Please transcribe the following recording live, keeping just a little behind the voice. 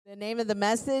The name of the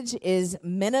message is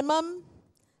Minimum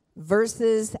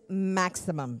versus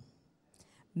Maximum.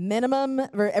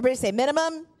 Everybody say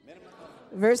minimum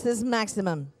versus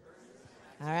maximum.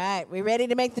 All right, we ready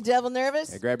to make the devil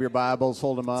nervous? Hey, grab your Bibles,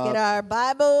 hold them up. Let's get our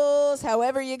Bibles,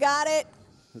 however you got it.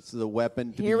 This is a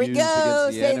weapon to Here be we used go.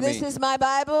 against the Say, enemy. this is my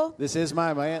Bible. This is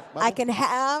my Bible. I can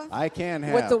have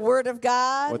what the Word of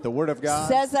God. What the Word of God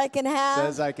says I can have.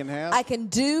 says I can have. I can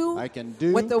do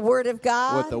what the Word of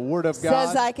God what the Word of God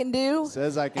says I can do.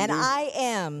 says I can and do. I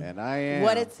am. And I am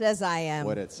what it says I am.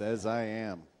 What it says I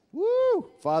am. Woo!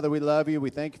 Father, we love you.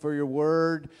 We thank you for your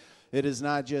Word. It is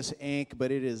not just ink,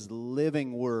 but it is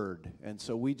living Word. And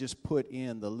so we just put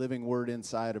in the living Word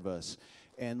inside of us.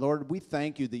 And Lord, we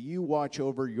thank you that you watch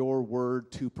over your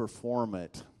Word to perform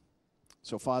it.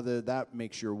 So Father, that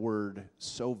makes your Word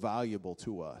so valuable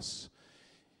to us.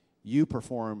 You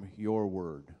perform your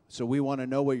Word. So we want to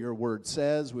know what your Word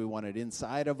says. We want it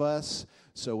inside of us.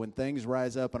 So when things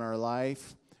rise up in our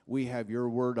life, we have your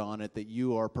Word on it that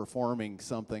you are performing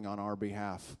something on our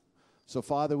behalf. So,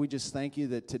 Father, we just thank you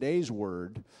that today's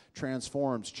Word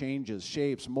transforms, changes,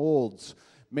 shapes, molds,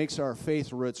 makes our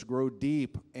faith roots grow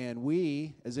deep, and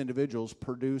we, as individuals,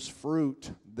 produce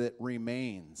fruit that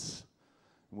remains.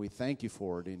 And we thank you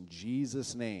for it in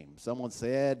Jesus' name. Someone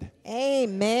said,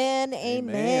 Amen,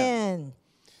 amen.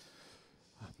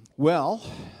 Well,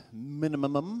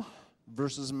 minimum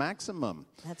versus maximum.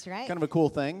 That's right. Kind of a cool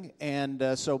thing.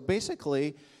 And so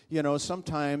basically,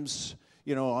 sometimes,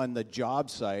 on the job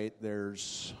site,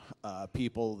 there's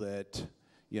people that,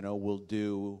 will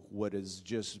do what is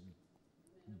just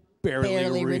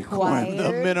barely required,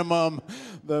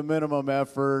 the minimum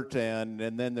effort, and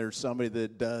then there's somebody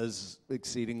that does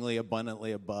exceedingly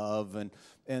abundantly above,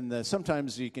 and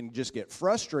sometimes you can just get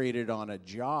frustrated on a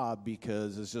job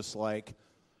because it's just like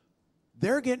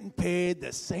they're getting paid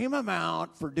the same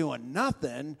amount for doing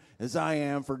nothing as I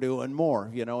am for doing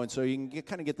more, and so you can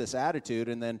kind of get this attitude,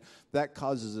 and then that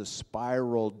causes a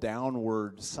spiral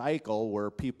downward cycle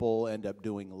where people end up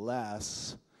doing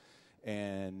less.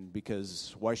 And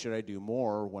because why should I do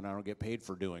more when I don't get paid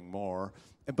for doing more?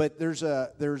 But there's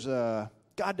a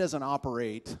God doesn't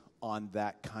operate on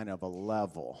that kind of a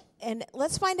level. And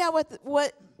let's find out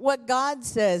what God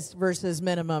says versus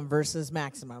minimum versus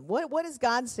maximum. What does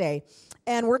God say?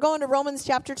 And we're going to Romans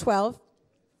chapter 12.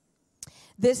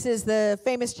 This is the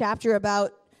famous chapter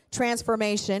about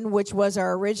transformation, which was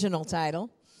our original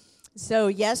title. So,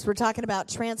 yes, we're talking about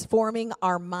transforming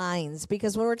our minds,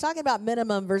 because when we're talking about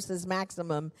minimum versus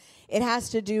maximum, it has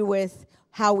to do with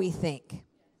how we think.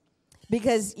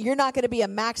 Because you're not going to be a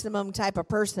maximum type of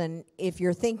person if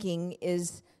your thinking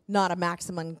is not a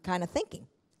maximum kind of thinking.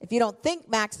 If you don't think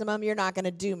maximum, you're not going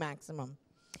to do maximum.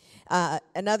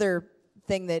 Another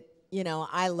thing that,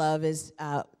 I love is,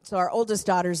 so our oldest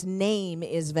daughter's name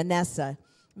is Vanessa.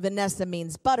 Vanessa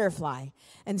means butterfly.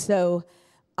 And so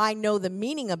I know the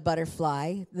meaning of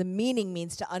butterfly. The meaning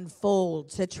means to unfold,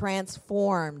 to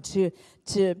transform, to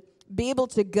be able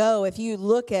to go. If you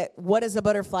look at what does a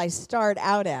butterfly start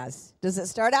out as? Does it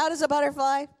start out as a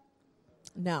butterfly?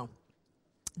 No.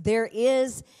 There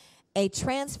is a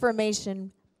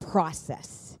transformation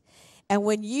process. And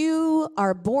when you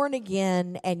are born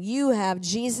again and you have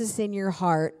Jesus in your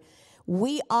heart,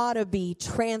 we ought to be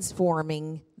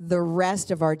transforming the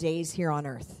rest of our days here on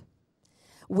earth.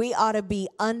 We ought to be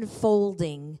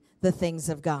unfolding the things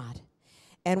of God.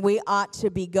 And we ought to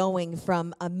be going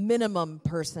from a minimum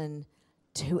person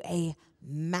to a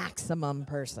maximum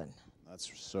person.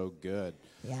 That's so good.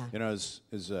 Yeah. As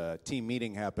a team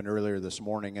meeting happened earlier this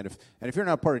morning, and if you're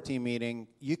not part of team meeting,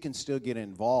 you can still get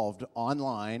involved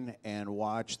online and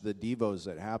watch the devos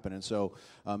that happen. And so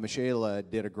Michelle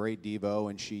did a great devo,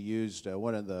 and she used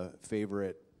one of the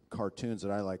favorite cartoons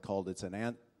that I like called It's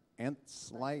an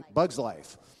Bug's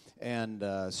Life.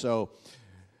 And so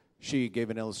she gave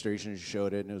an illustration, she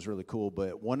showed it, and it was really cool.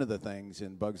 But one of the things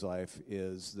in Bug's Life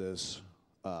is this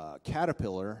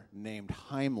caterpillar named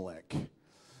Heimlich,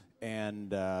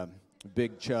 and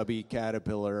big chubby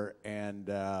caterpillar, and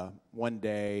one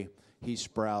day he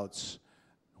sprouts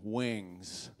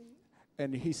wings,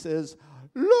 and he says,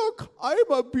 "Look,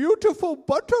 I'm a beautiful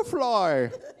butterfly."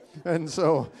 And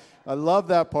so I love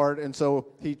that part, and so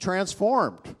he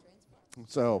transformed.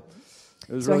 So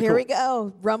it was really here cool. we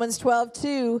go. Romans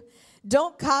 12:2.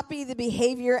 Don't copy the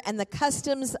behavior and the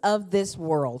customs of this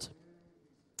world.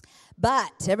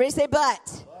 But, everybody say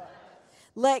but.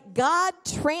 Let God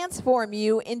transform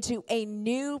you into a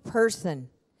new person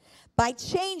by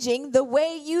changing the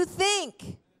way you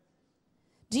think.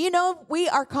 Do you know we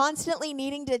are constantly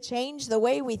needing to change the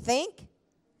way we think?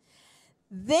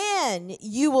 Then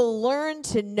you will learn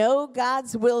to know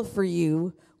God's will for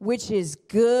you, which is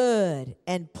good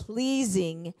and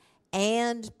pleasing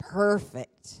and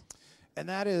perfect. And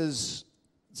that is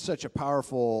such a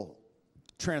powerful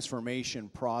transformation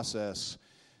process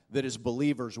that as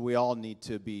believers we all need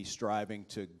to be striving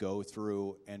to go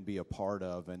through and be a part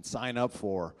of and sign up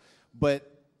for.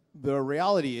 But the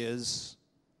reality is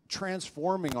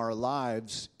transforming our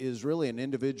lives is really an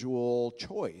individual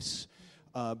choice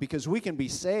because we can be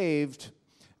saved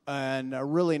and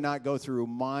really not go through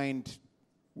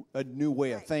a new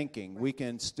way of thinking. We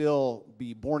can still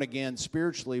be born again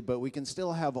spiritually, but we can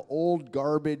still have an old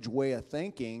garbage way of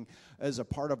thinking as a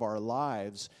part of our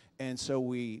lives. And so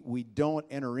we don't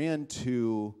enter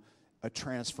into a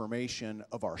transformation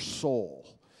of our soul.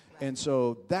 And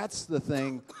so that's the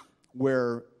thing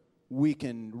where we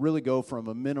can really go from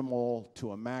a minimal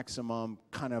to a maximum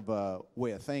kind of a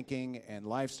way of thinking and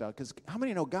lifestyle. Because how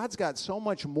many know God's got so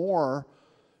much more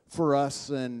for us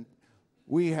than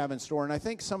we have in store? And I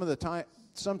think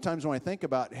sometimes when I think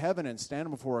about heaven and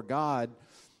standing before God,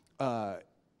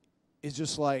 it's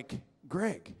just like,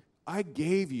 Greg, I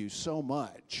gave you so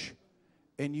much,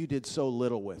 and you did so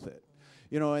little with it.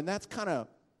 And that's kind of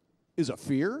is a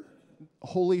fear,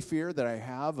 holy fear that I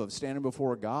have of standing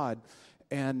before God.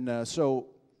 And so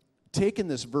taking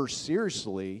this verse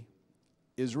seriously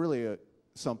is really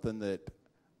something that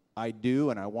I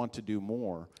do and I want to do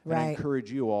more. Right. And I encourage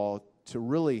you all to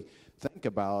really think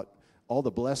about all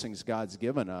the blessings God's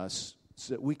given us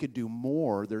so that we could do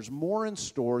more. There's more in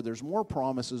store. There's more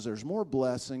promises. There's more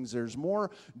blessings. There's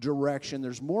more direction.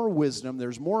 There's more wisdom.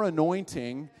 There's more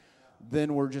anointing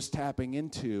than we're just tapping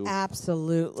into.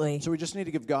 Absolutely. So we just need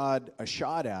to give God a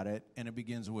shot at it, and it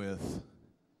begins with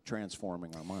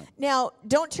transforming our mind. Now,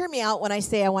 don't turn me out when I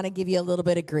say I want to give you a little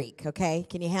bit of Greek, okay?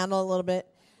 Can you handle a little bit?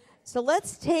 So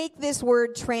let's take this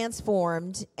word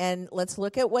transformed and let's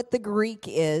look at what the Greek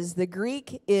is. The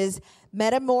Greek is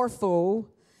metamorpho,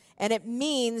 and it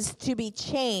means to be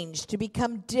changed, to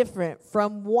become different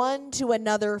from one to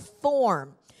another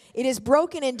form. It is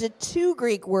broken into two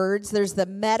Greek words. There's the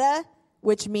meta,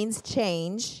 which means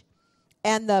change,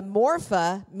 and the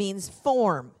morpha means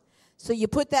form. So you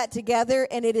put that together,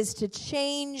 and it is to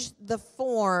change the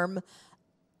form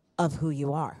of who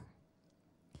you are.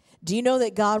 Do you know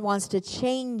that God wants to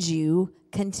change you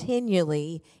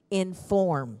continually in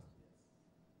form?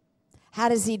 How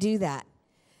does he do that?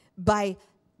 By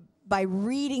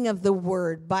reading of the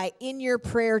word, by in your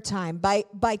prayer time,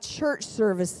 by church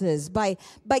services, by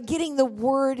getting the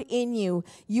word in you.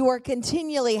 You are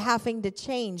continually having to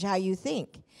change how you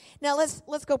think. Now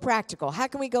let's go practical. How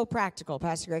can we go practical,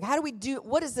 Pastor Greg?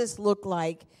 What does this look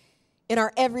like in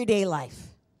our everyday life?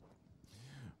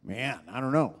 Man, I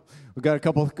don't know. We've got a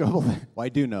couple. Well, I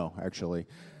do know, actually.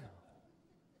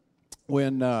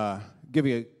 Give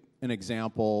you an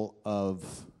example of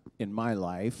in my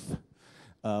life.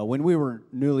 When we were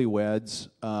newlyweds,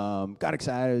 got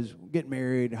excited, getting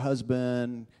married,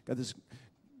 husband, got this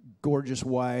gorgeous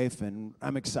wife, and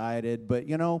I'm excited. But,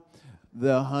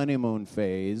 the honeymoon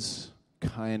phase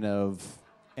kind of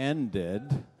ended.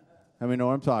 I mean, know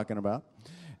what I'm talking about.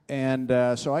 And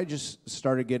so I just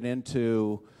started getting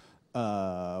into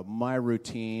my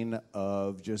routine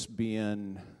of just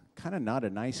being kind of not a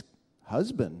nice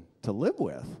husband to live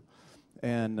with.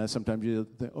 And sometimes you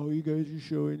think, oh, you guys are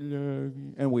showing love.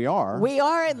 And we are. We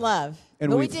are in love.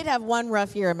 But we did have one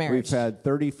rough year of marriage.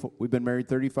 We've been married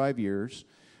 35 years,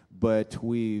 but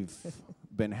we've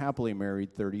been happily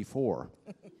married 34.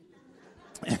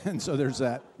 And so there's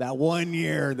that 1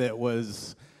 year that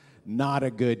was not a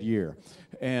good year.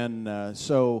 And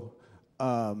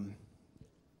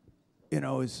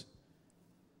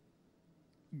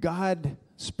God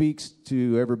speaks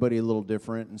to everybody a little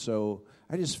different. And so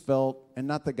I just felt, and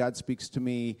not that God speaks to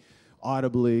me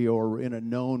audibly or in a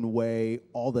known way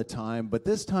all the time, but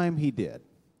this time he did.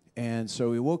 And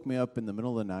so he woke me up in the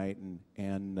middle of the night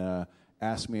and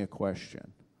asked me a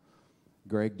question.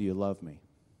 Greg, do you love me?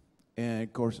 And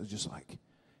of course I was just like,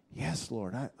 yes,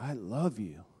 Lord, I love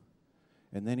you.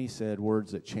 And then he said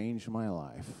words that changed my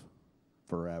life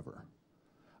forever.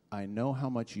 I know how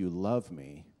much you love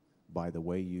me by the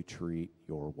way you treat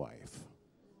your wife.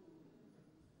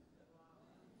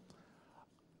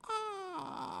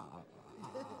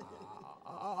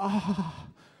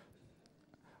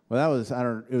 Well,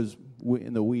 it was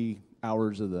in the wee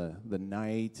hours of the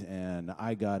night, and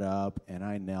I got up, and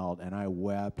I knelt, and I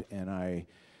wept, and I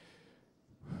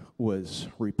was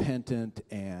repentant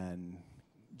and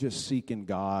just seeking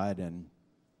God,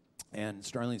 and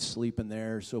Starlene's sleeping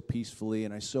there so peacefully,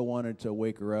 and I so wanted to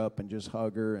wake her up and just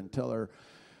hug her and tell her,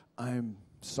 I'm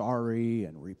sorry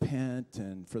and repent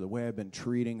and for the way I've been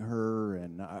treating her,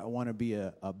 and I want to be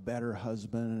a better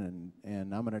husband,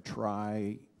 and I'm going to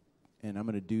try, and I'm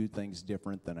going to do things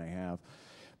different than I have.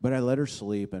 But I let her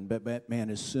sleep, and but man,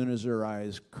 as soon as her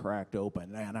eyes cracked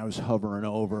open, man, I was hovering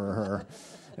over her,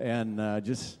 and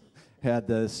just had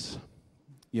this,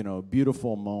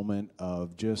 beautiful moment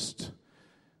of just,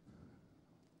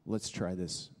 let's try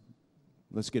this,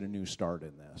 let's get a new start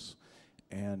in this,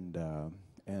 and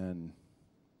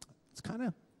it's kind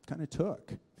of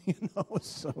took,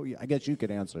 So yeah, I guess you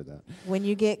could answer that. When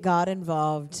you get God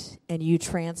involved and you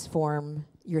transform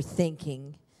your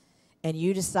thinking, and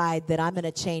you decide that I'm going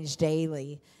to change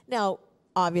daily. Now,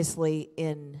 obviously,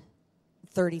 in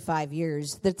 35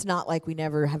 years, that's not like we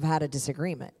never have had a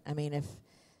disagreement. I mean, if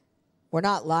we're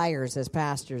not liars as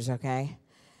pastors, okay?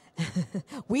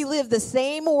 We live the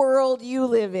same world you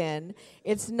live in.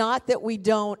 It's not that we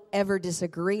don't ever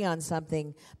disagree on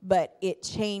something, but it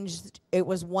changed. It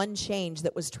was one change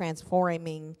that was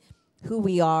transforming who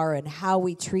we are, and how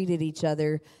we treated each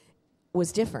other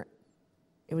was different.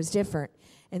 It was different.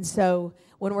 And so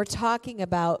when we're talking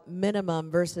about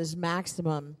minimum versus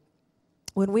maximum,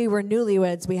 when we were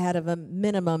newlyweds, we had a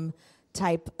minimum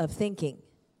type of thinking.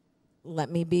 Let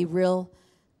me be real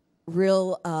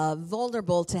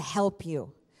vulnerable to help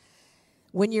you.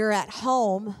 When you're at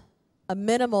home, a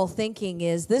minimal thinking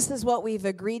is, this is what we've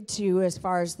agreed to as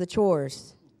far as the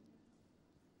chores.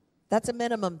 That's a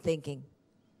minimum thinking.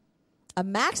 A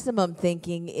maximum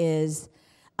thinking is,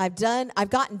 I've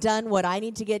gotten done what I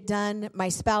need to get done. My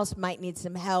spouse might need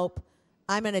some help.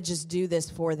 I'm going to just do this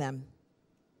for them.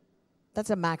 That's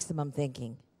a maximum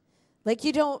thinking. Like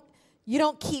you don't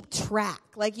keep track.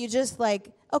 Like you just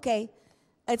okay,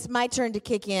 it's my turn to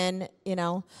kick in,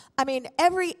 I mean,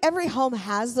 every home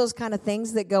has those kind of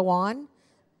things that go on.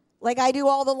 Like I do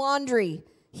all the laundry.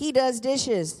 He does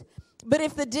dishes. But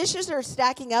if the dishes are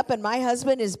stacking up and my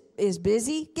husband is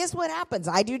busy, guess what happens?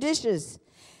 I do dishes.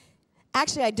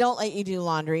 Actually, I don't let you do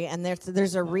laundry, and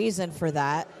there's a reason for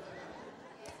that.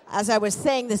 As I was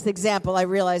saying this example, I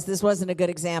realized this wasn't a good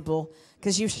example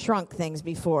because you've shrunk things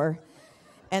before.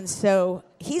 And so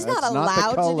he's not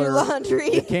allowed to do laundry.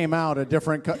 It came out a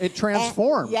different color. It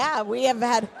transformed. Yeah, we have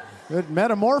had... It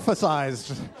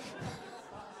metamorphosized.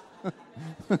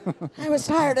 I was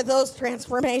tired of those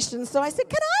transformations, so I said,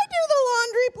 can I do the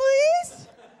laundry, please?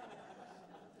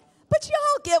 But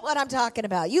y'all get what I'm talking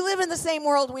about. You live in the same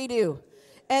world we do.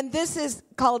 And this is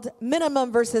called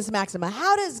minimum versus maximum.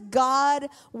 How does God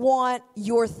want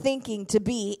your thinking to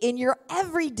be in your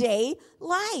everyday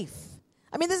life?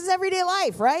 I mean, this is everyday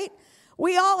life, right?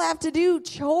 We all have to do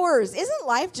chores. Isn't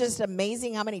life just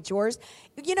amazing how many chores?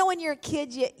 When you're a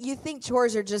kid, you think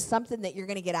chores are just something that you're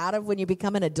going to get out of when you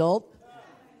become an adult.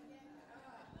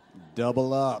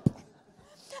 Double up.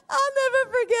 I'll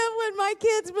never forget when my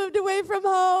kids moved away from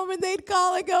home and they'd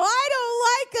call and go, I don't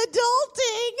like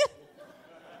adulting.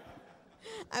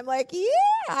 I'm like,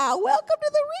 yeah, welcome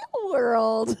to the real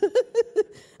world.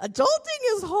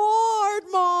 Adulting is hard,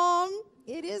 Mom.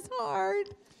 It is hard.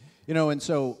 And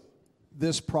so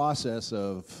this process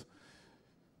of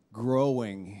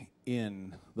growing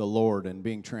in the Lord and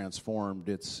being transformed,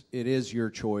 it is your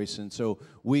choice. And so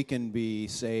we can be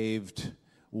saved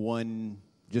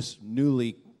just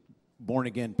newly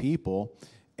born-again people,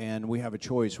 and we have a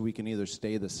choice. We can either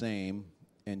stay the same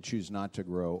and choose not to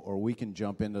grow, or we can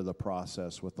jump into the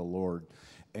process with the Lord,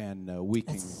 and we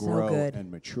can grow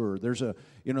and mature. There's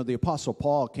the Apostle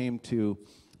Paul came to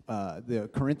the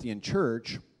Corinthian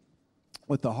church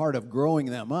with the heart of growing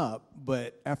them up,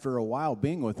 but after a while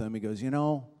being with them, he goes,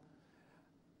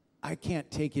 I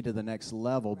can't take you to the next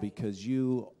level because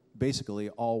you basically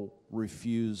all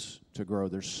refuse to grow.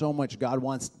 There's so much God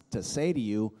wants to say to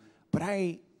you, but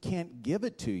I can't give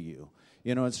it to you.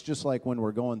 It's just like when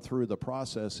we're going through the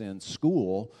process in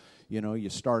school, you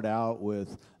start out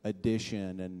with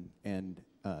addition and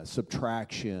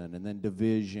subtraction, and then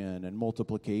division and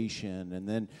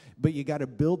multiplication, but you got to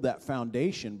build that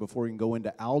foundation before you can go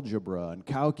into algebra and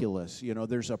calculus.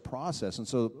 There's a process. And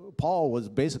so Paul was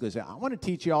basically saying, I want to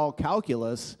teach you all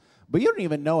calculus, but you don't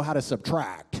even know how to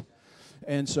subtract.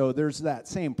 And so there's that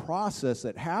same process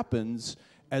that happens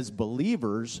as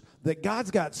believers, that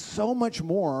God's got so much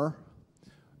more.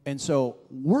 And so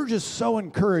we're just so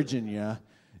encouraging you,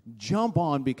 jump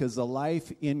on, because the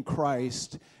life in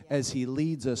Christ as he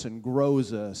leads us and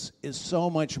grows us is so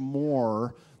much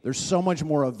more. There's so much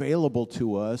more available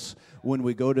to us when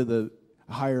we go to the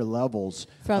higher levels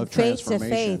from of transformation. From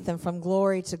faith to faith and from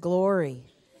glory to glory.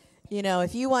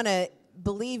 If you want to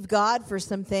believe God for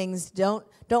some things, don't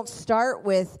start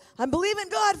with, I'm believing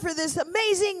God for this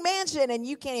amazing mansion, and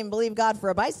you can't even believe God for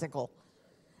a bicycle.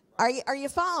 Are you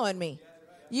following me?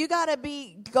 You got to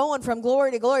be going from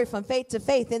glory to glory, from faith to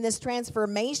faith in this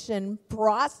transformation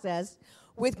process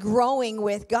with growing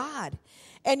with God.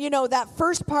 And you know, that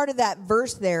first part of that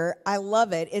verse there, I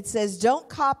love it. It says, don't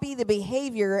copy the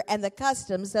behavior and the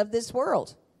customs of this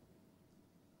world.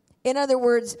 In other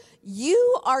words,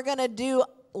 you are going to do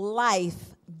life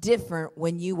different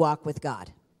when you walk with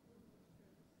God.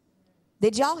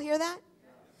 Did y'all hear that?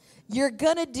 You're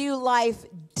going to do life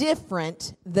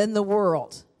different than the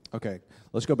world. Okay,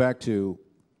 let's go back to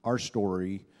our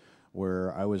story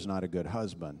where I was not a good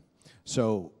husband.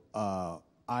 So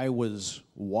I was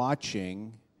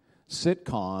watching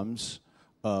sitcoms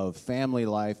of family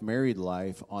life, married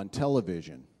life on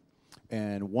television.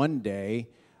 And one day,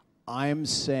 I'm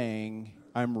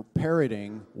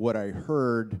parroting what I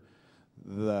heard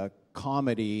the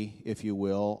comedy, if you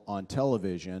will, on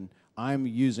television. I'm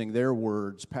using their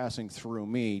words passing through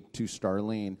me to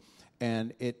Starlene.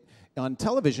 And on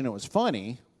television, it was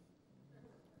funny,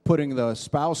 putting the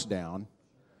spouse down.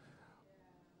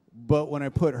 But when I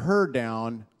put her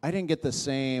down, I didn't get the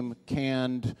same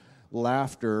canned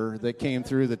laughter that came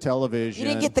through the television. You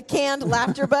didn't get the canned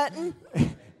laughter button?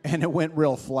 And it went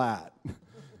real flat.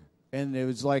 And it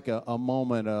was like a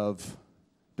moment of,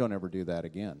 don't ever do that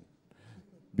again.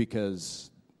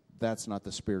 Because that's not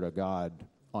the Spirit of God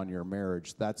on your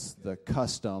marriage. That's the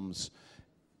customs.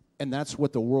 And that's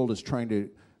what the world is trying to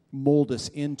mold us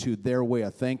into, their way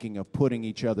of thinking of putting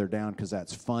each other down because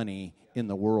that's funny in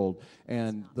the world.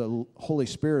 And the Holy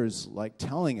Spirit is like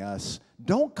telling us,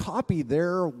 don't copy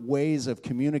their ways of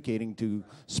communicating to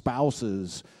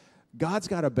spouses. God's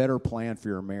got a better plan for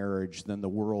your marriage than the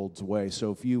world's way.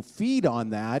 So if you feed on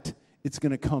that, it's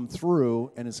going to come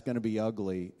through and it's going to be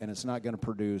ugly and it's not going to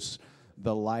produce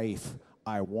the life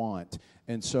I want.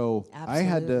 And so I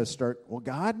had to start, well,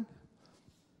 God,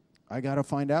 I got to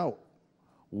find out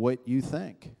what you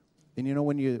think. And you know,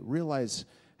 when you realize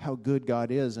how good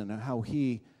God is and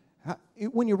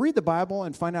when you read the Bible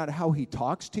and find out how he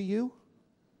talks to you,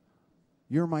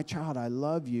 you're my child, I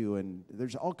love you, and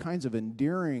there's all kinds of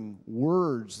endearing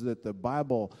words that the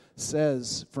Bible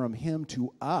says from him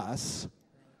to us.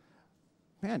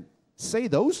 Man, say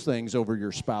those things over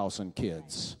your spouse and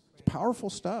kids. It's powerful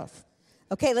stuff.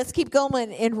 Okay, let's keep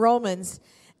going in Romans.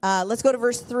 Let's go to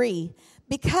verse 3.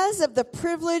 Because of the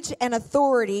privilege and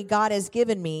authority God has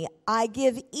given me, I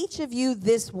give each of you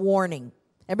this warning.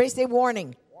 Everybody say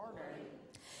warning. Warning.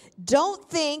 Don't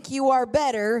think you are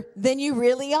better than you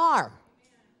really are.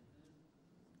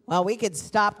 Well, we could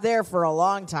stop there for a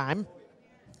long time.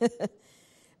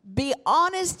 Be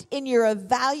honest in your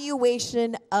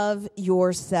evaluation of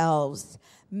yourselves.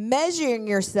 Measuring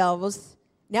yourselves.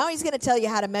 Now he's going to tell you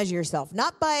how to measure yourself.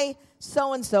 Not by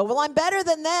so-and-so. Well, I'm better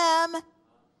than them.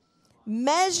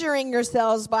 Measuring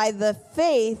yourselves by the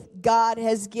faith God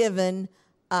has given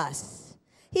us.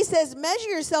 He says, measure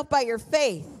yourself by your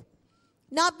faith.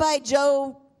 Not by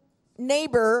Joe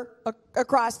neighbor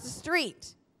across the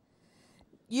street.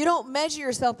 You don't measure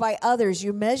yourself by others.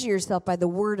 You measure yourself by the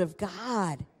Word of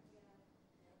God.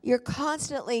 You're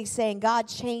constantly saying, God,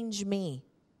 change me.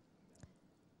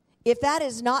 If that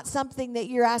is not something that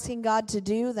you're asking God to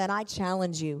do, then I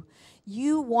challenge you.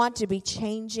 You want to be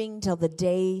changing till the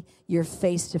day you're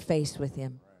face to face with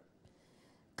him.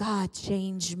 God,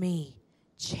 change me.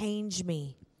 Change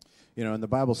me. You know, and the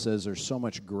Bible says there's so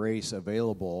much grace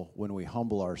available when we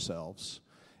humble ourselves.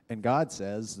 And God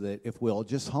says that if we'll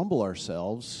just humble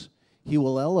ourselves, he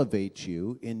will elevate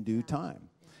you in due time.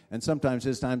 And sometimes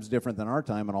his time's different than our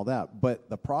time and all that. But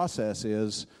the process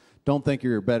is, don't think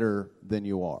you're better than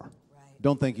you are. Right.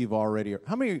 Don't think you've already.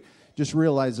 How many just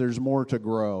realize there's more to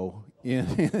grow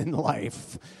in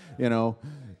life? You know,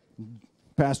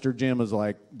 Pastor Jim is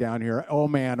like down here, oh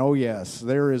man, oh yes,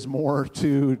 there is more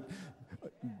to.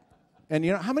 And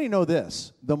you know, how many know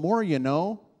this? The more you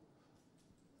know,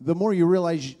 the more you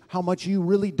realize how much you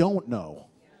really don't know,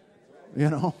 you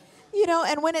know? You know,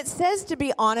 and when it says to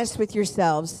be honest with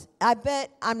yourselves, I bet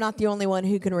I'm not the only one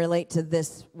who can relate to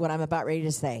this, what I'm about ready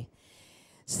to say.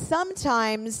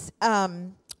 Sometimes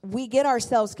we get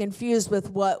ourselves confused with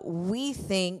what we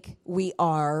think we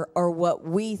are or what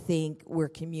we think we're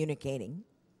communicating.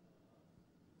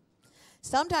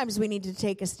 Sometimes we need to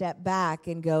take a step back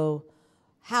and go,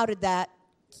 how did that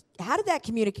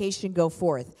communication go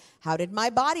forth? How did my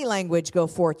body language go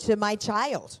forth to my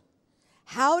child?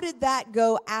 How did that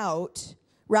go out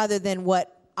rather than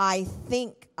what I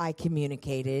think I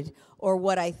communicated or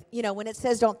what when it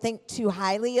says don't think too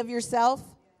highly of yourself?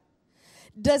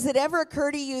 Does it ever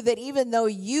occur to you that even though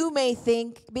you may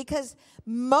think, because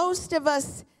most of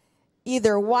us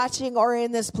either watching or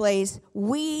in this place,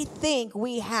 we think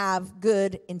we have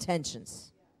good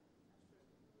intentions.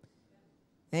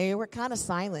 Hey, we're kind of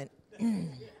silent.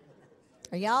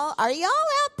 Are y'all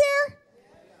out there?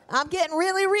 I'm getting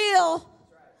really real.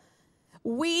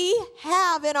 We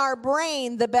have in our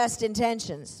brain the best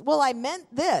intentions. Well, I meant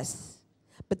this,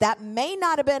 but that may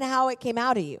not have been how it came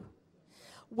out of you.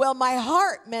 Well, my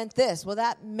heart meant this. Well,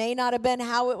 that may not have been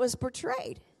how it was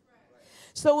portrayed.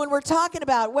 So when we're talking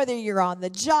about whether you're on the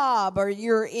job or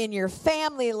you're in your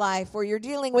family life or you're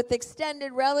dealing with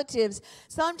extended relatives,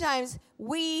 sometimes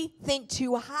we think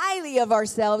too highly of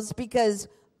ourselves because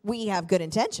we have good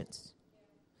intentions.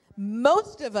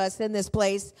 Most of us in this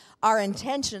place, our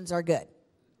intentions are good.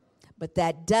 But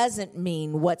that doesn't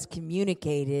mean what's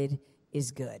communicated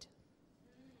is good.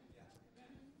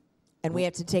 And we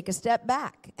have to take a step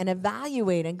back and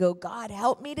evaluate and go, God,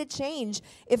 help me to change.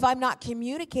 If I'm not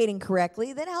communicating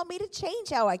correctly, then help me to change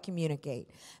how I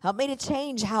communicate. Help me to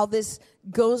change how this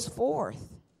goes forth.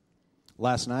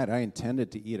 Last night, I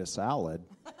intended to eat a salad.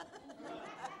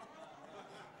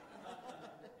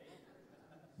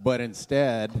 But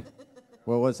instead,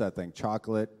 what was that thing?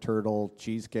 Chocolate, turtle,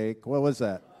 cheesecake? What was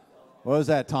that? What was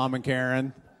that, Tom and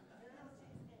Karen?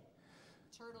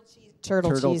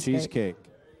 Turtle cheesecake.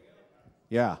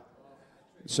 Yeah.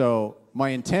 So my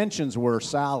intentions were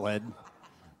salad.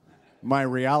 My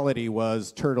reality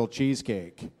was turtle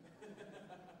cheesecake.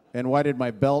 And why did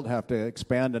my belt have to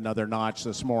expand another notch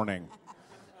this morning?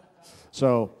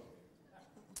 So,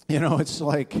 it's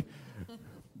like,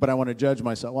 but I want to judge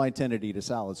myself. Well, I intended to eat a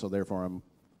salad, so therefore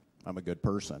I'm a good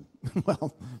person.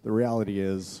 Well, the reality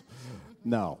is,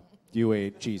 no, you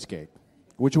ate cheesecake,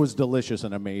 which was delicious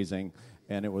and amazing,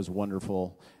 and it was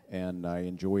wonderful, and I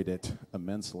enjoyed it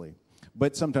immensely.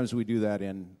 But sometimes we do that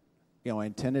I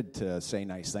intended to say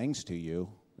nice things to you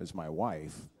as my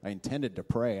wife. I intended to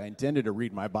pray. I intended to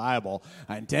read my Bible.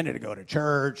 I intended to go to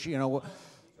church.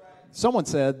 Someone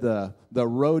said the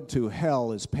road to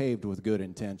hell is paved with good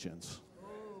intentions.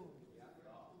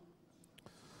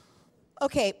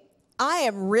 Okay, I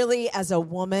am really, as a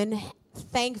woman,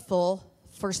 thankful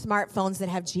for smartphones that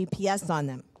have GPS on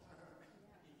them.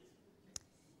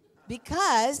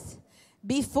 Because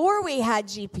before we had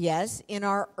GPS, in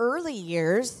our early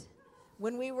years,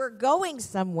 when we were going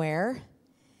somewhere,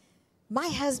 my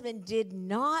husband did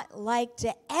not like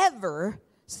to ever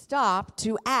stop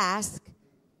to ask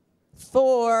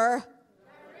for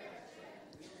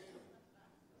directions.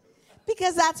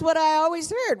 Because that's what I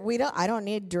always heard. I don't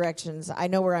need directions. I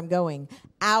know where I'm going.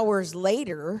 Hours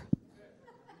later,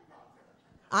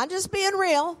 I'm just being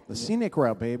real. The scenic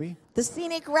route, baby. The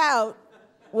scenic route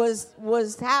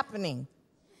was happening.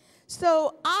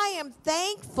 So I am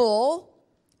thankful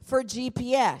for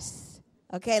GPS.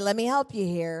 Okay, let me help you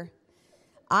here.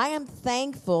 I am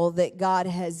thankful that God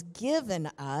has given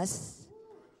us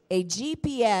a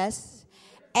GPS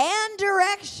and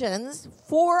directions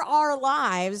for our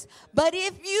lives, but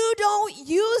if you don't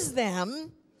use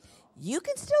them, you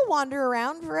can still wander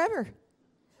around forever.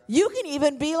 You can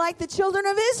even be like the children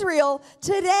of Israel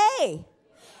today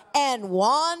and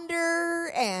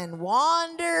wander and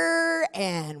wander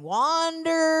and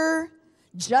wander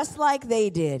just like they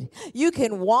did. You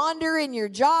can wander in your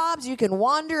jobs. You can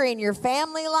wander in your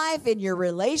family life, in your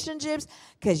relationships,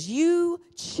 because you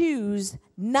choose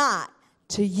not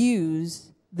to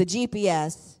use the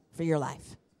GPS for your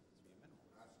life.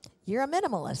 You're a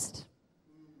minimalist.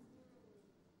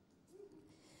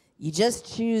 You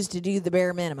just choose to do the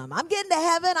bare minimum. I'm getting to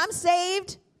heaven. I'm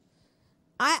saved.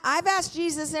 I've asked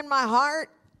Jesus in my heart.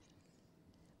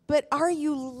 But are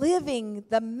you living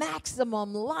the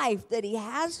maximum life that he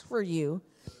has for you?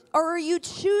 Or are you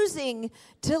choosing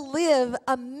to live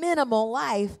a minimal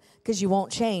life because you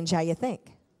won't change how you think?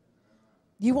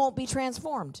 You won't be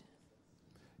transformed.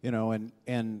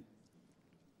 And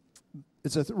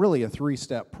it's really a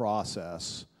three-step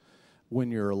process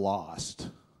when you're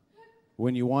lost.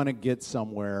 When you want to get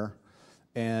somewhere,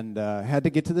 and had to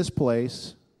get to this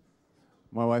place.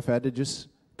 My wife had to just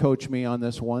coach me on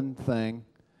this one thing.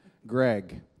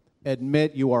 Greg,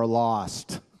 admit you are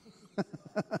lost.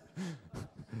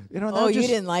 You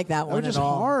didn't like that one at all. It's just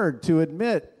hard to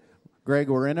admit. Greg,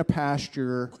 we're in a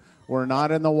pasture. We're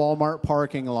not in the Walmart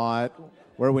parking lot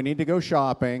where we need to go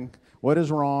shopping. What is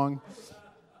wrong?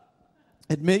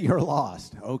 Admit you're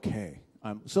lost. Okay.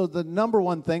 So the number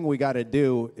one thing we got to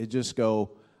do is just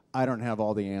go, I don't have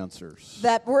all the answers.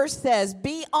 That verse says,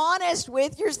 be honest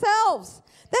with yourselves.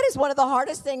 That is one of the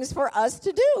hardest things for us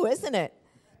to do, isn't it?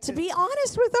 To be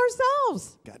honest with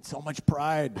ourselves. Got so much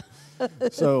pride.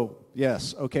 So,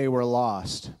 yes, okay, we're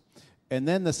lost. And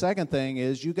then the second thing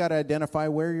is you got to identify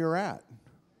where you're at.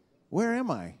 Where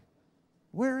am I?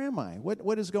 Where am I?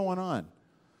 What is going on?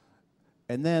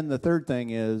 And then the third thing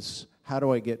is, how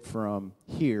do I get from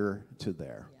here to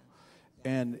there?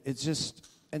 Yeah. And it's just,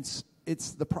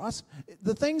 it's the process.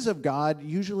 The things of God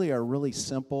usually are really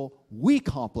simple. We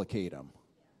complicate them.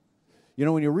 You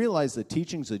know, when you realize the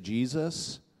teachings of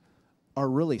Jesus are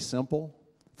really simple,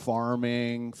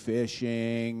 farming,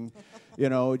 fishing, you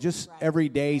know, just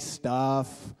everyday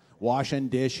stuff, washing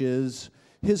dishes.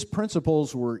 His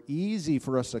principles were easy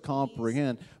for us to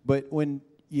comprehend. But when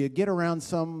you get around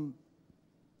some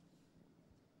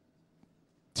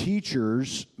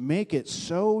teachers, make it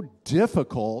so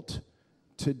difficult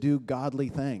to do godly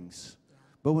things.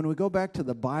 But when we go back to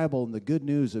the Bible and the good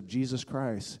news of Jesus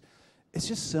Christ, it's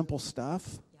just simple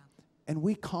stuff. And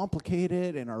we complicate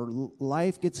it, and our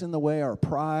life gets in the way, our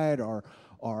pride,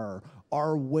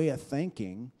 our way of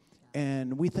thinking.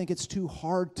 And we think it's too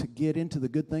hard to get into the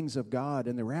good things of God.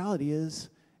 And the reality is,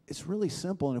 it's really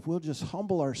simple. And if we'll just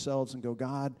humble ourselves and go,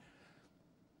 God,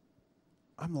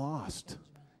 I'm lost.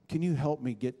 Can you help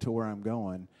me get to where I'm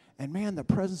going? And man, the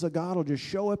presence of God will just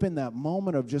show up in that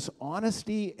moment of just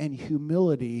honesty and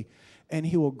humility. And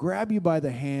he will grab you by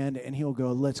the hand and he'll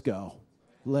go, let's go.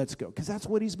 Let's go. Because that's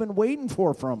what he's been waiting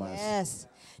for from us. Yes.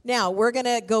 Now, we're going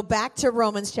to go back to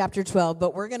Romans chapter 12,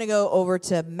 but we're going to go over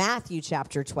to Matthew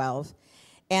chapter 12.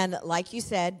 And like you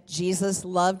said, Jesus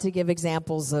loved to give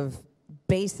examples of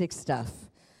basic stuff,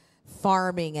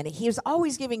 farming, and he was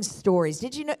always giving stories. Do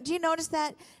you notice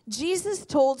that? Jesus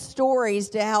told stories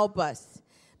to help us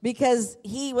because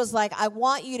he was like, I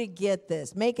want you to get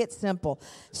this. Make it simple.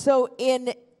 So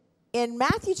in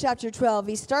Matthew chapter 12,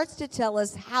 he starts to tell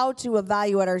us how to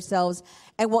evaluate ourselves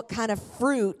and what kind of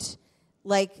fruit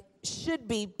should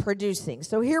be producing.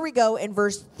 So here we go in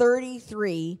verse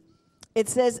 33. It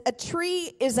says, a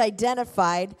tree is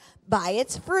identified by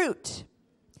its fruit.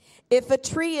 If a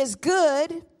tree is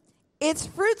good, its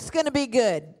fruit's going to be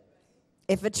good.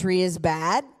 If a tree is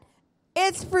bad,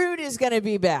 its fruit is going to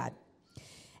be bad.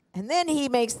 And then he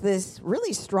makes this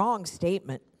really strong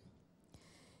statement.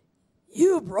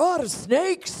 You brought us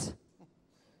snakes.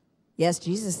 Yes,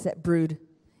 Jesus said brood.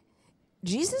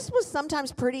 Jesus was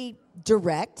sometimes pretty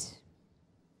direct.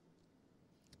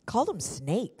 Called them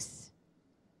snakes.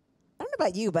 I don't know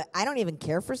about you, but I don't even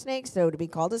care for snakes, so to be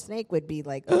called a snake would be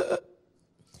like,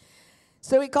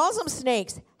 So he calls them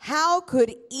snakes. How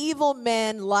could evil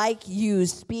men like you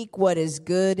speak what is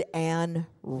good and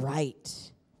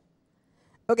right?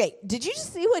 Okay, did you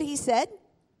just see what he said?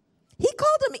 He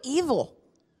called them evil.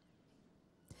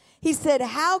 He said,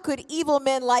 how could evil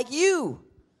men like you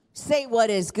say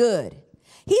what is good?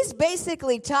 He's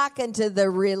basically talking to the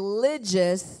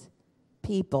religious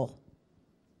people.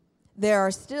 There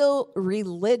are still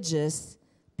religious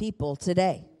people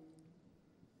today.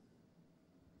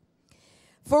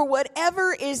 For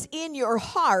whatever is in your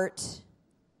heart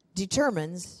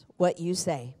determines what you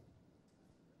say.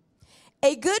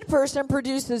 A good person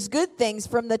produces good things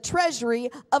from the treasury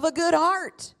of a good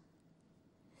heart.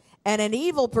 And an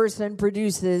evil person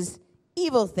produces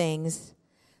evil things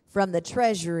from the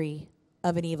treasury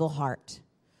of an evil heart.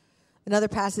 Another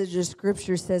passage of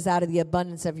Scripture says, out of the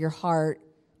abundance of your heart,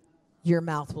 your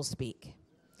mouth will speak.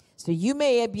 So you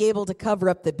may be able to cover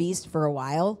up the beast for a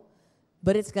while,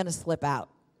 but it's going to slip out.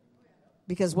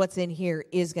 Because what's in here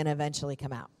is going to eventually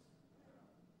come out.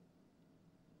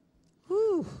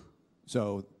 Whew.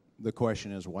 So the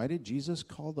question is, why did Jesus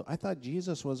call them? I thought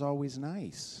Jesus was always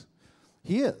nice.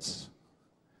 He is.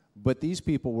 But these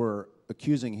people were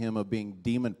accusing him of being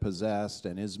demon-possessed,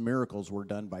 and his miracles were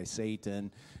done by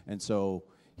Satan, and so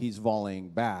he's volleying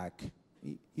back.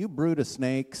 You brood of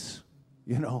snakes,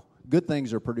 good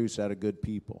things are produced out of good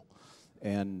people.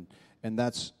 And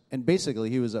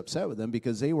basically he was upset with them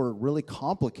because they were really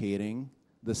complicating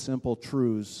the simple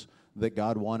truths that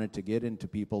God wanted to get into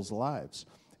people's lives.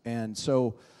 And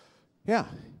so,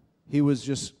 he was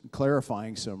just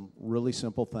clarifying some really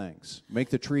simple things. Make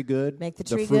the tree good. Make the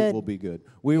tree fruit good. will be good.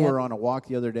 We were on a walk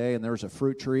the other day, and there was a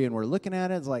fruit tree, and we're looking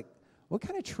at it. It's like, what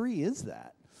kind of tree is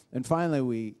that? And finally,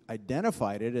 we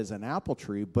identified it as an apple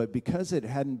tree, but because it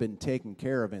hadn't been taken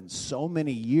care of in so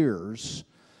many years,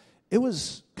 it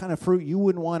was kind of fruit you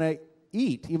wouldn't want to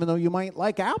eat, even though you might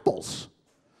like apples.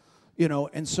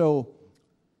 And so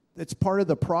it's part of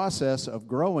the process of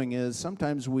growing is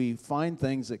sometimes we find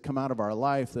things that come out of our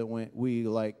life that we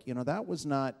like, that was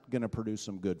not going to produce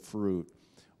some good fruit.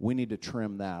 We need to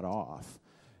trim that off.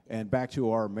 And back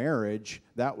to our marriage,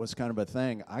 that was kind of a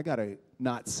thing. I got to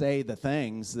not say the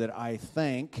things that I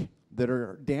think that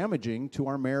are damaging to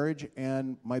our marriage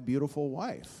and my beautiful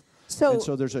wife. So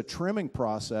there's a trimming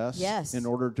process in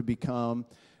order to become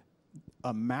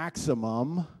a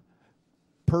maximum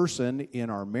person in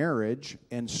our marriage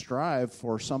and strive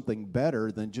for something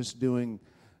better than just doing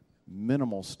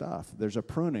minimal stuff. There's a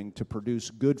pruning to produce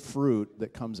good fruit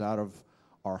that comes out of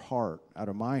our heart, out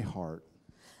of my heart.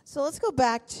 So let's go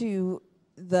back to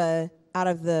out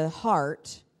of the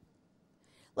heart.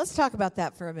 Let's talk about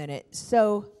that for a minute.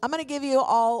 So I'm going to give you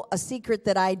all a secret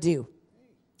that I do.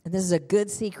 And this is a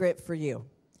good secret for you.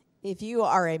 If you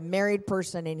are a married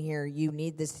person in here, you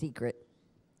need this secret.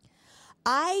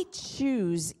 I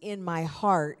choose in my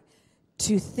heart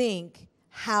to think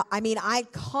I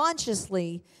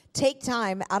consciously take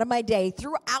time out of my day,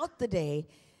 throughout the day,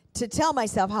 to tell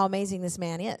myself how amazing this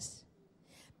man is.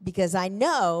 Because I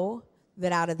know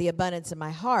that out of the abundance of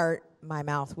my heart, my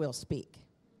mouth will speak.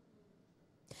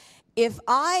 If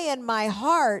I in my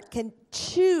heart can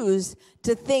choose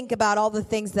to think about all the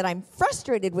things that I'm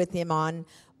frustrated with him on,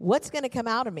 what's going to come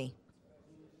out of me?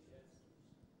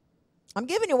 I'm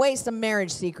giving away some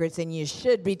marriage secrets, and you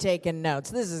should be taking notes.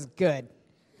 This is good.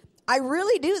 I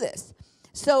really do this.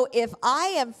 So if I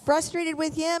am frustrated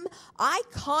with him, I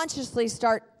consciously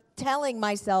start telling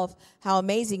myself how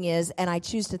amazing he is, and I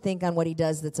choose to think on what he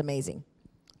does that's amazing.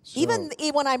 So, even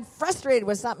when I'm frustrated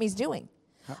with something he's doing,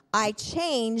 I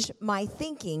change my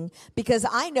thinking because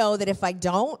I know that if I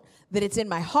don't, that it's in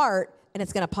my heart and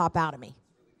it's going to pop out of me.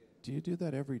 Do you do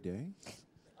that every day?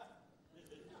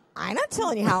 I'm not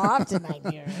telling you how often I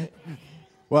do it.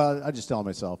 Well, I just tell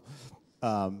myself,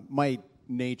 my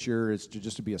nature is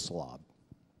to be a slob.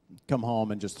 Come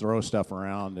home and just throw stuff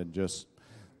around and just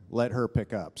let her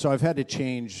pick up. So I've had to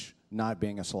change not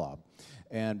being a slob.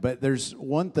 But there's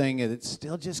one thing that's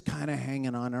still just kind of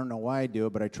hanging on. I don't know why I do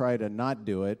it, but I try to not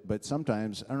do it. But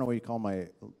sometimes, I don't know what you call my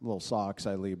little socks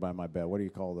I leave by my bed. What do you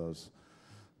call those?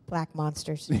 Black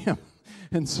monsters. Yeah.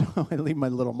 And so I leave my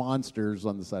little monsters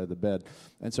on the side of the bed.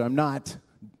 And so I'm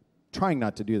trying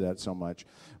not to do that so much.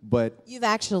 But you've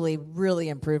actually really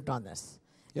improved on this.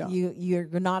 Yeah.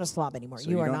 You're not a slob anymore. So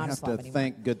you are not a slob anymore. You don't have to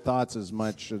think good thoughts as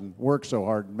much and work so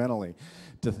hard mentally.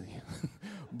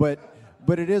 But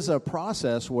it is a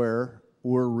process where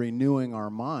we're renewing our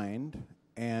mind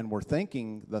and we're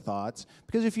thinking the thoughts.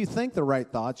 Because if you think the right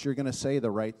thoughts, you're going to say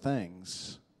the right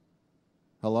things.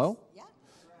 Hello?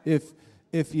 Yeah.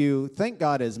 If you think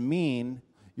God is mean,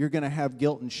 you're going to have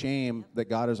guilt and shame that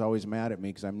God is always mad at me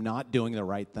because I'm not doing the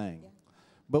right thing. Yeah.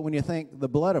 But when you think the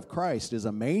blood of Christ is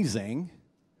amazing,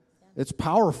 it's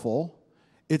powerful,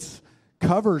 it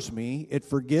covers me, it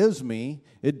forgives me,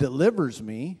 it delivers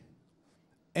me.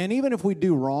 And even if we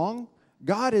do wrong,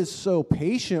 God is so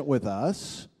patient with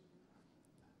us.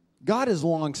 God is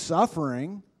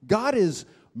long-suffering. God is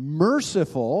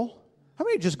merciful. How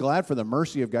many are just glad for the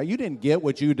mercy of God? You didn't get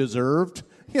what you deserved.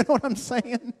 You know what I'm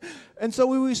saying? And so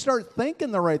when we start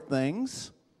thinking the right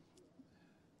things,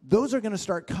 those are going to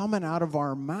start coming out of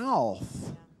our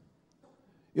mouth.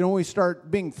 You know, when we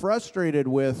start being frustrated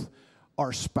with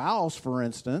our spouse, for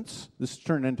instance, this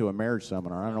turned into a marriage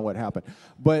seminar. I don't know what happened.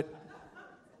 But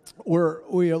we'll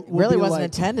really wasn't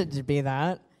intended to be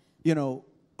that. You know,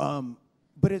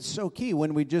 but it's so key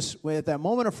when at that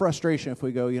moment of frustration, if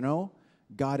we go,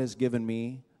 God has given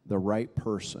me the right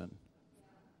person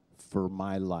for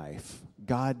my life.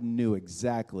 God knew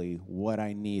exactly what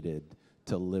I needed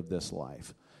to live this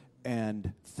life.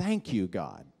 And thank you,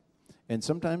 God. And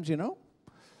sometimes,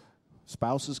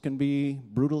 spouses can be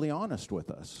brutally honest with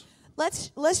us.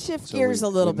 Let's shift gears a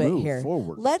little bit here.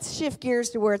 Forward. Let's shift gears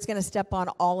to where it's going to step on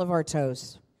all of our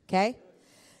toes. Okay?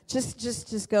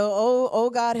 Just go, oh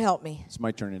God, help me. This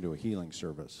might turn into a healing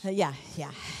service. Yeah.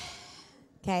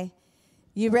 Okay?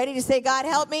 You ready to say, God,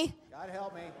 help me? God,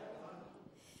 help me.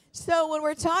 So when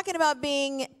we're talking about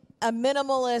being a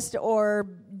minimalist or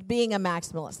being a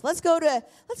maximalist, let's go to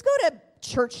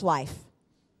church life.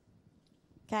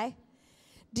 Okay?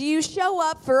 Do you show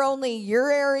up for only your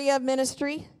area of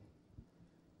ministry?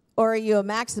 Or are you a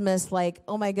maximist like,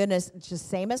 oh my goodness, it's just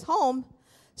same as home.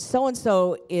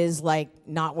 So-and-so is like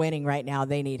not winning right now.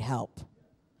 They need help.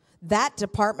 That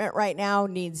department right now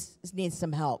needs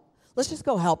some help. Let's just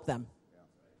go help them.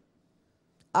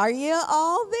 Are you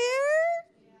all there?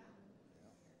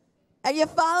 Are you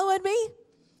following me?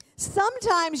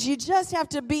 Sometimes you just have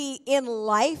to be in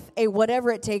life a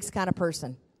whatever it takes kind of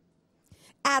person.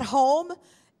 At home,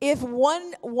 if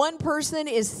one person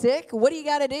is sick, what do you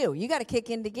got to do? You got to kick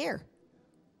into gear.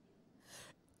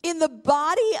 In the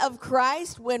body of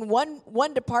Christ, when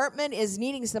one department is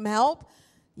needing some help,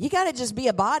 you got to just be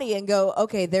a body and go,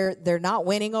 okay, they're not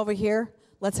winning over here.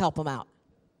 Let's help them out.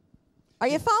 Are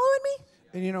you following me?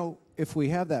 And if we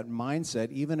have that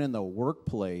mindset, even in the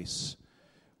workplace,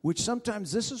 which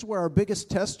sometimes this is where our biggest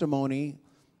testimony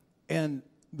and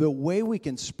the way we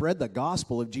can spread the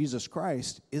gospel of Jesus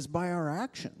Christ is by our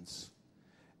actions.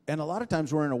 And a lot of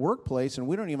times we're in a workplace and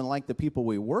we don't even like the people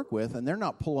we work with, and they're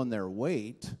not pulling their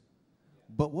weight.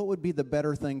 But what would be the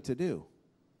better thing to do?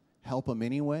 Help them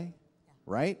anyway,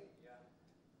 right?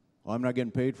 Well, I'm not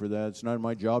getting paid for that. It's not in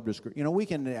my job description. You know, we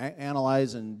can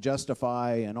analyze and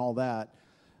justify and all that.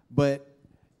 But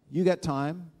you got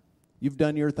time. You've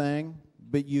done your thing,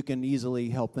 but you can easily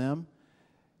help them.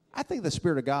 I think the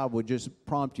Spirit of God would just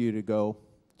prompt you to go,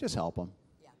 just help them.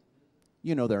 Yeah.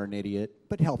 You know they're an idiot,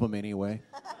 but help them anyway.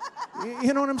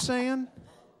 You know what I'm saying?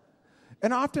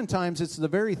 And oftentimes it's the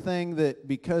very thing that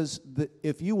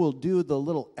if you will do the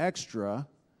little extra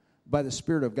by the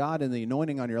Spirit of God and the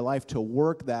anointing on your life to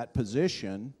work that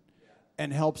position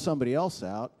and help somebody else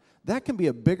out, that can be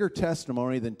a bigger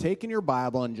testimony than taking your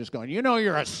Bible and just going, you know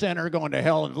you're a sinner going to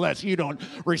hell unless you don't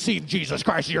receive Jesus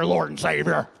Christ as your Lord and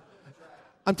Savior.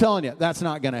 I'm telling you, that's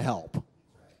not going to help.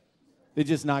 It's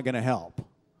just not going to help.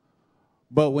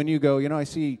 But when you go, you know, I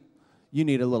see you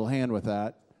need a little hand with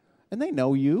that, and they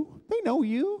know you. They know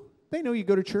you. They know you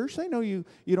go to church. They know you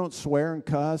don't swear and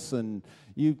cuss, and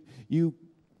you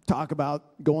talk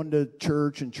about going to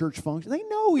church and church functions. They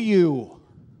know you.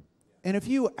 And if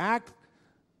you act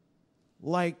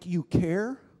like you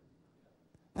care,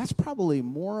 that's probably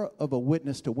more of a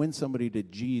witness to win somebody to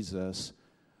Jesus.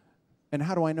 And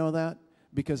how do I know that?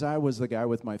 Because I was the guy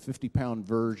with my 50-pound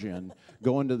version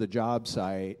going to the job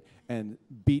site and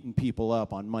beating people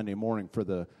up on Monday morning for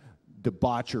the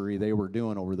debauchery they were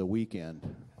doing over the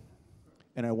weekend.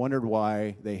 And I wondered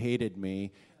why they hated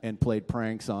me and played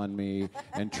pranks on me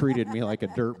and treated me like a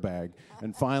dirtbag.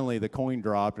 And finally the coin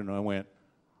dropped and I went,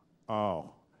 oh,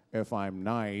 if I'm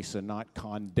nice and not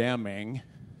condemning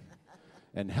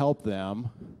and help them.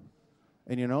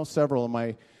 And you know, several of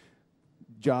my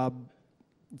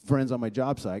friends on my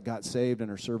job site got saved and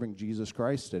are serving Jesus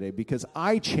Christ today because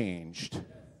I changed.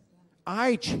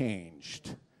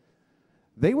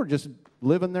 They were just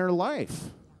living their life.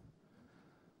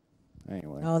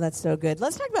 Anyway. Oh, that's so good.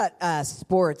 Let's talk about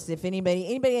sports. If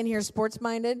anybody in here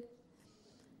sports-minded?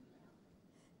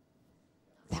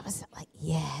 That was like,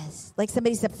 yes. Like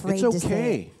somebody's afraid to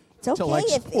say it. It's okay like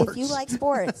if you like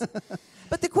sports.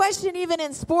 But the question even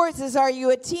in sports is, are you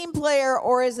a team player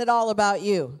or is it all about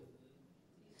you?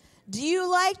 Do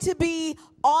you like to be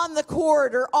on the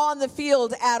court or on the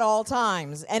field at all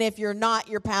times? And if you're not,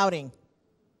 you're pouting.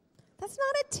 That's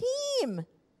not a team.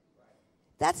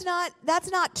 That's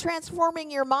not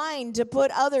transforming your mind to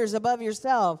put others above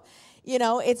yourself. You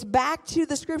know, it's back to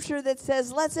the scripture that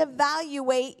says, let's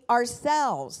evaluate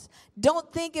ourselves.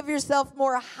 Don't think of yourself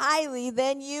more highly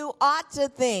than you ought to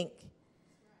think.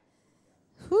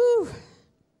 Whew.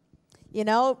 You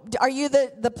know, are you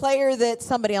the player that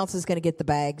somebody else is going to get the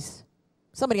bags?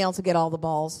 Somebody else will get all the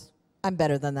balls. I'm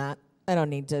better than that. I don't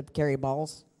need to carry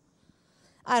balls.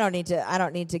 I don't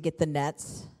need to get the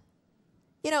nets.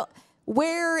 You know,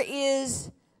 where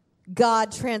is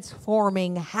God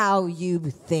transforming how you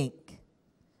think?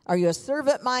 Are you a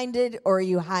servant-minded or are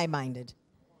you high-minded?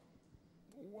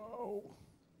 Whoa.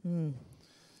 You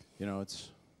know,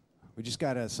 we just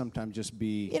got to sometimes just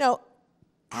be... You know,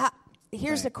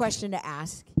 here's a question to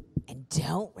ask, and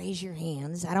don't raise your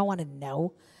hands. I don't want to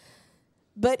know.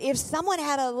 But if someone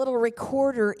had a little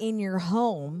recorder in your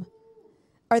home,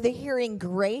 are they hearing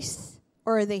grace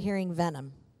or are they hearing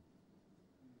venom?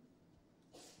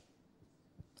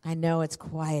 I know it's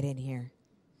quiet in here.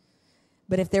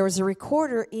 But if there was a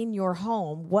recorder in your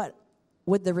home, what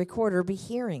would the recorder be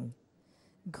hearing?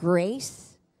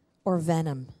 Grace or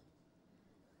venom?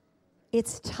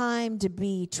 It's time to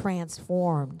be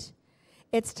transformed.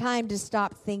 It's time to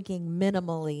stop thinking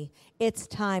minimally. It's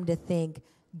time to think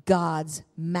God's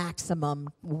maximum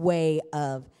way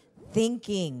of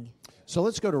thinking. So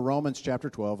let's go to Romans chapter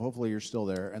 12. Hopefully you're still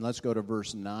there. And let's go to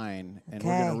verse 9. And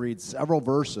we're going to read several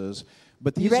verses.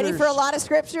 But these you ready for a lot of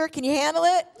scripture? Can you handle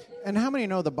it? And how many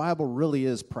know the Bible really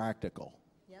is practical?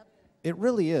 Yep. It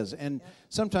really is. And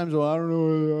sometimes, well, I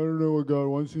don't know what God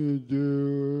wants me to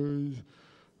do.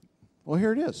 Well,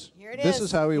 here it is. This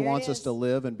is how he wants us to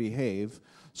live and behave.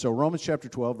 So Romans chapter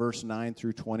 12, verse 9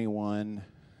 through 21.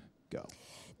 Go.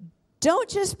 Don't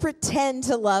just pretend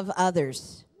to love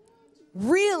others.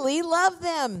 Really love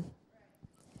them.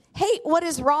 Hate what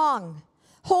is wrong.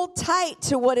 Hold tight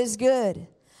to what is good.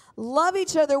 Love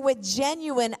each other with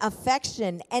genuine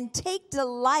affection and take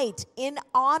delight in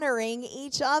honoring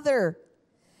each other.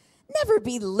 Never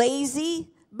be lazy,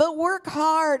 but work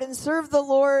hard and serve the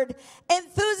Lord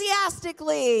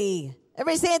enthusiastically.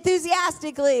 Everybody say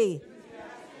enthusiastically.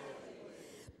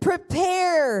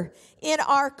 Prepare in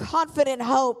our confident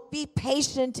hope. Be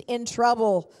patient in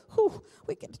trouble. Whew,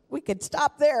 we could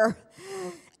stop there.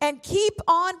 And keep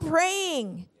on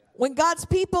praying. When God's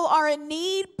people are in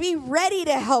need, be ready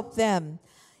to help them.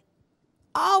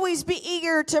 Always be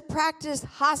eager to practice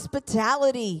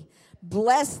hospitality.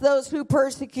 Bless those who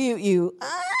persecute you.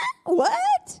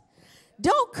 What?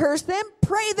 Don't curse them.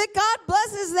 Pray that God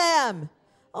blesses them.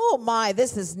 Oh my,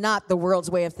 this is not the world's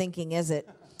way of thinking, is it?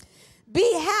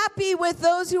 Be happy with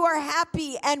those who are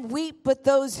happy and weep with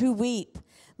those who weep.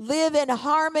 Live in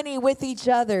harmony with each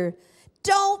other.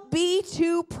 Don't be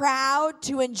too proud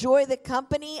to enjoy the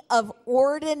company of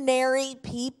ordinary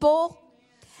people.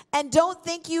 And don't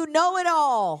think you know it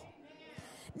all.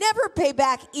 Never pay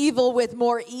back evil with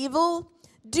more evil.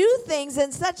 Do things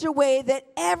in such a way that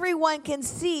everyone can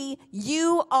see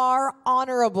you are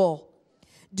honorable.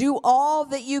 Do all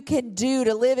that you can do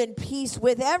to live in peace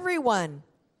with everyone.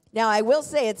 Now, I will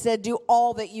say it said do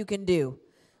all that you can do.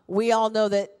 We all know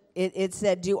that it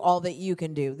said do all that you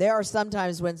can do. There are some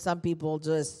times when some people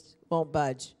just won't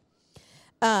budge.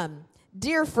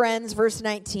 Dear friends, verse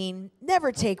 19,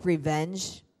 never take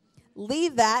revenge.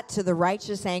 Leave that to the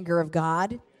righteous anger of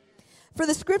God. For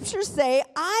the scriptures say,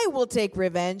 I will take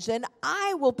revenge and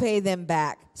I will pay them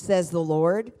back, says the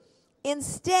Lord.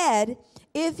 Instead,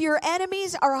 if your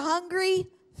enemies are hungry,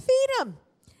 feed them.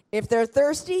 If they're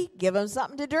thirsty, give them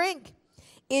something to drink.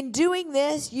 In doing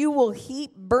this, you will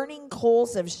heap burning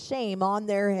coals of shame on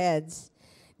their heads.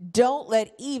 Don't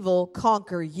let evil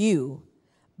conquer you,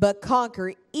 but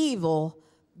conquer evil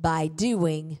by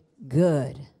doing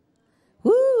good.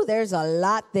 Woo, there's a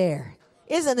lot there.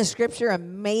 Isn't the scripture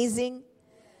amazing?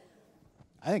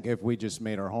 I think if we just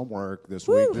made our homework this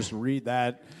week, just read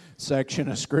that section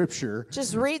of scripture.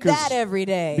 Just read that every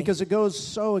day. Because it goes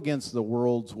so against the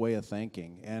world's way of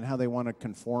thinking and how they want to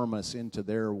conform us into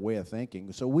their way of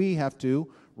thinking. So we have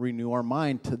to renew our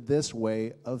mind to this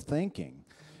way of thinking.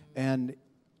 And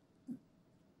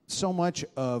so much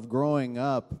of growing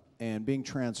up and being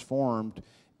transformed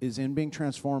is in being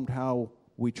transformed how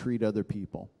we treat other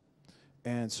people.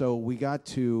 And so we got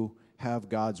to have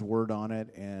God's word on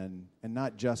it and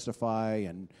not justify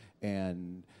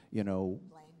and you know,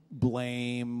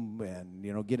 blame and,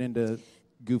 you know, get into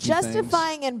goofy things.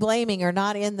 Justifying and blaming are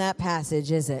not in that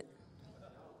passage, is it?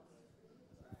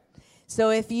 So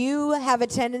if you have a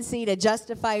tendency to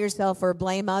justify yourself or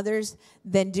blame others,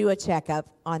 then do a checkup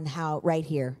on how right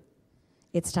here.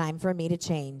 It's time for me to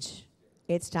change.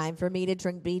 It's time for me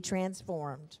to be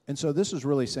transformed. And so this is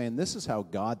really saying this is how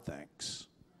God thinks.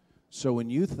 So when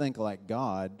you think like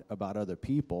God about other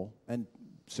people and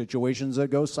situations that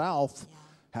go south,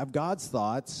 have God's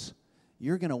thoughts,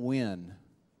 you're going to win.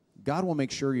 God will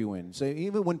make sure you win. So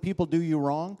even when people do you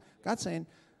wrong, God's saying,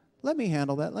 let me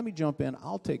handle that. Let me jump in.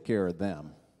 I'll take care of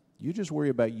them. You just worry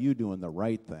about you doing the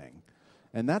right thing.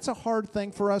 And that's a hard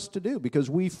thing for us to do because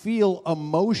we feel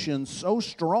emotion so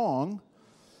strong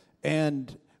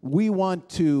and we want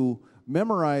to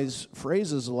memorize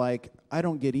phrases like, I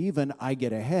don't get even, I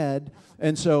get ahead.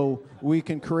 And so we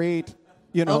can create,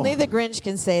 you know. Only the Grinch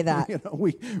can say that. You know,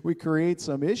 we create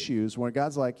some issues when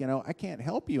God's like, you know, I can't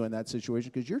help you in that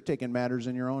situation because you're taking matters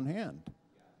in your own hand.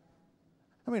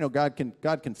 I mean, God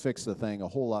can fix the thing a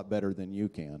whole lot better than you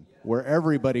can, where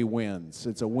everybody wins.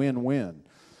 It's a win-win.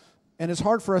 And it's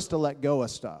hard for us to let go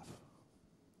of stuff.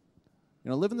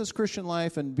 You know, living this Christian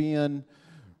life and being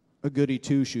a goody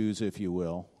two-shoes, if you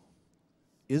will,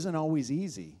 isn't always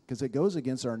easy because it goes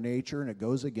against our nature and it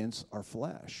goes against our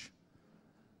flesh.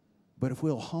 But if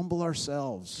we'll humble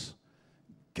ourselves,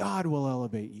 God will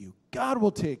elevate you. God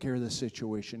will take care of the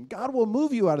situation. God will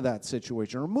move you out of that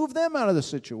situation or move them out of the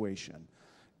situation.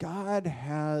 God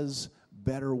has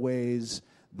better ways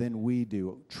than we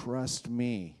do. Trust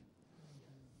me.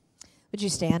 Would you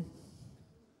stand?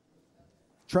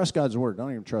 Trust God's word.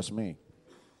 Don't even trust me.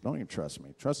 Don't even trust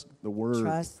me. Trust the word.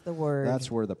 Trust the word.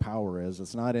 That's where the power is.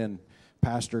 It's not in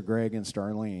Pastor Greg and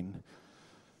Starlene.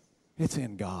 It's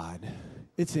in God.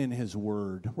 It's in his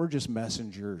word. We're just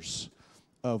messengers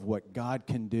of what God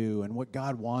can do and what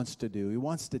God wants to do. He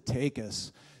wants to take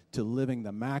us to living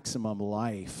the maximum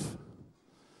life,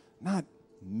 not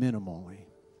minimally.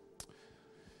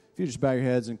 If you just bow your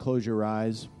heads and close your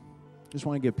eyes, just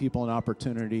want to give people an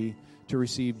opportunity to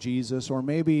receive Jesus, or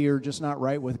maybe you're just not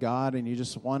right with God and you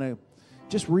just want to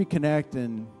just reconnect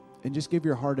and just give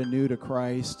your heart anew to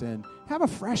Christ and have a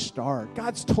fresh start.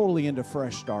 God's totally into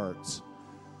fresh starts.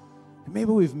 And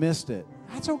maybe we've missed it.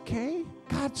 That's okay.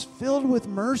 God's filled with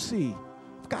mercy.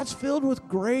 God's filled with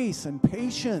grace and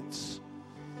patience.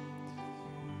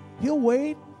 He'll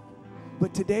wait,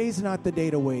 but today's not the day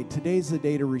to wait. Today's the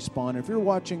day to respond. If you're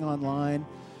watching online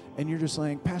and you're just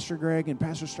like, Pastor Greg and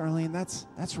Pastor Starlene,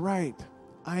 that's right.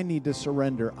 I need to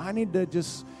surrender. I need to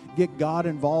just get God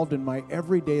involved in my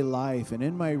everyday life and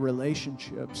in my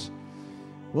relationships.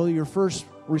 Well, your first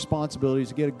responsibility is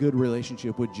to get a good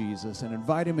relationship with Jesus and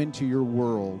invite him into your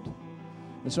world.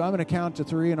 And so I'm going to count to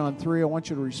 3, and on 3, I want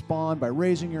you to respond by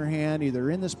raising your hand, either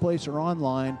in this place or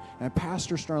online, and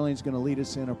Pastor Starlene is going to lead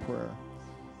us in a prayer.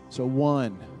 So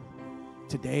 1,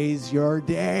 today's your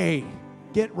day.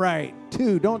 Get right.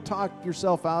 2, don't talk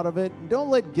yourself out of it. Don't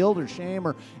let guilt or shame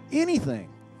or anything.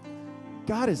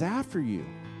 God is after you.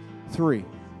 3,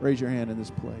 raise your hand in this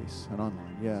place and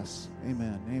online. Yes.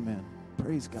 Amen. Amen.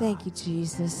 Praise God. Thank you,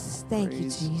 Jesus. Thank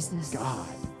Praise you, Jesus. God.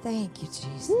 Thank you,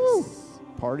 Jesus. Woo.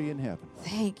 Party in heaven.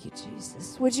 Thank you,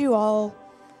 Jesus. Would you all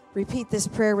repeat this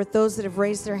prayer with those that have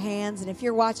raised their hands? And if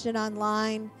you're watching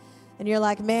online and you're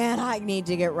like, man, I need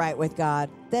to get right with God,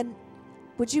 then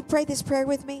would you pray this prayer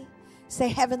with me? Say,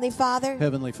 Heavenly Father.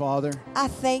 Heavenly Father. I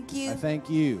thank you. I thank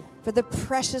you. For the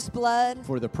precious blood.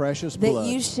 For the precious blood. That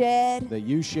you shed. That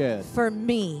you shed. For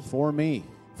me. For me.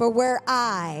 For where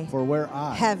I. For where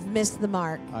I. Have missed the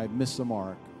mark. I've missed the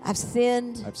mark. I've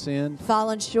sinned. I've sinned.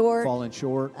 Fallen short. Fallen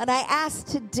short. And I ask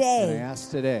today. And I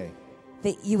ask today.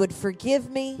 That you would forgive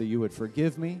me. That you would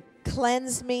forgive me.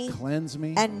 Cleanse me. Cleanse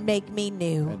me. And make me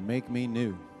new. And make me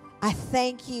new. I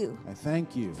thank you. I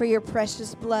thank you. For your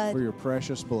precious blood. For your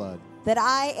precious blood. That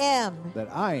I am. That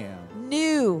I am.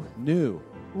 New. New.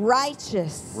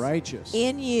 Righteous. Righteous.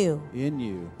 In you. In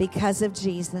you. Because of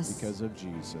Jesus. Because of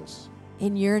Jesus.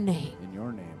 In your name. In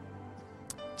your name.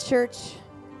 Church,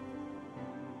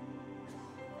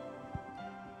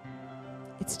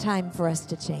 it's time for us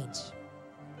to change.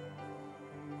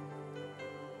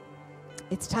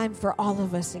 It's time for all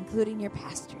of us, including your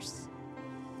pastors,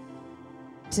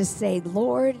 to say,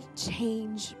 Lord,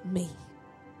 change me.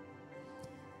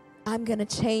 I'm going to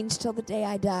change till the day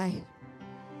I die.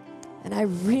 And I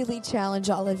really challenge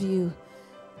all of you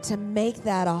to make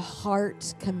that a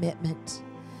heart commitment.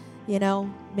 You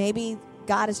know, maybe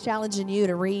God is challenging you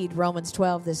to read Romans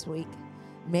 12 this week.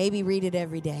 Maybe read it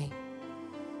every day.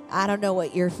 I don't know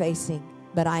what you're facing,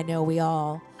 but I know we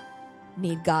all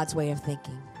need God's way of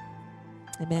thinking.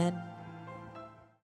 Amen.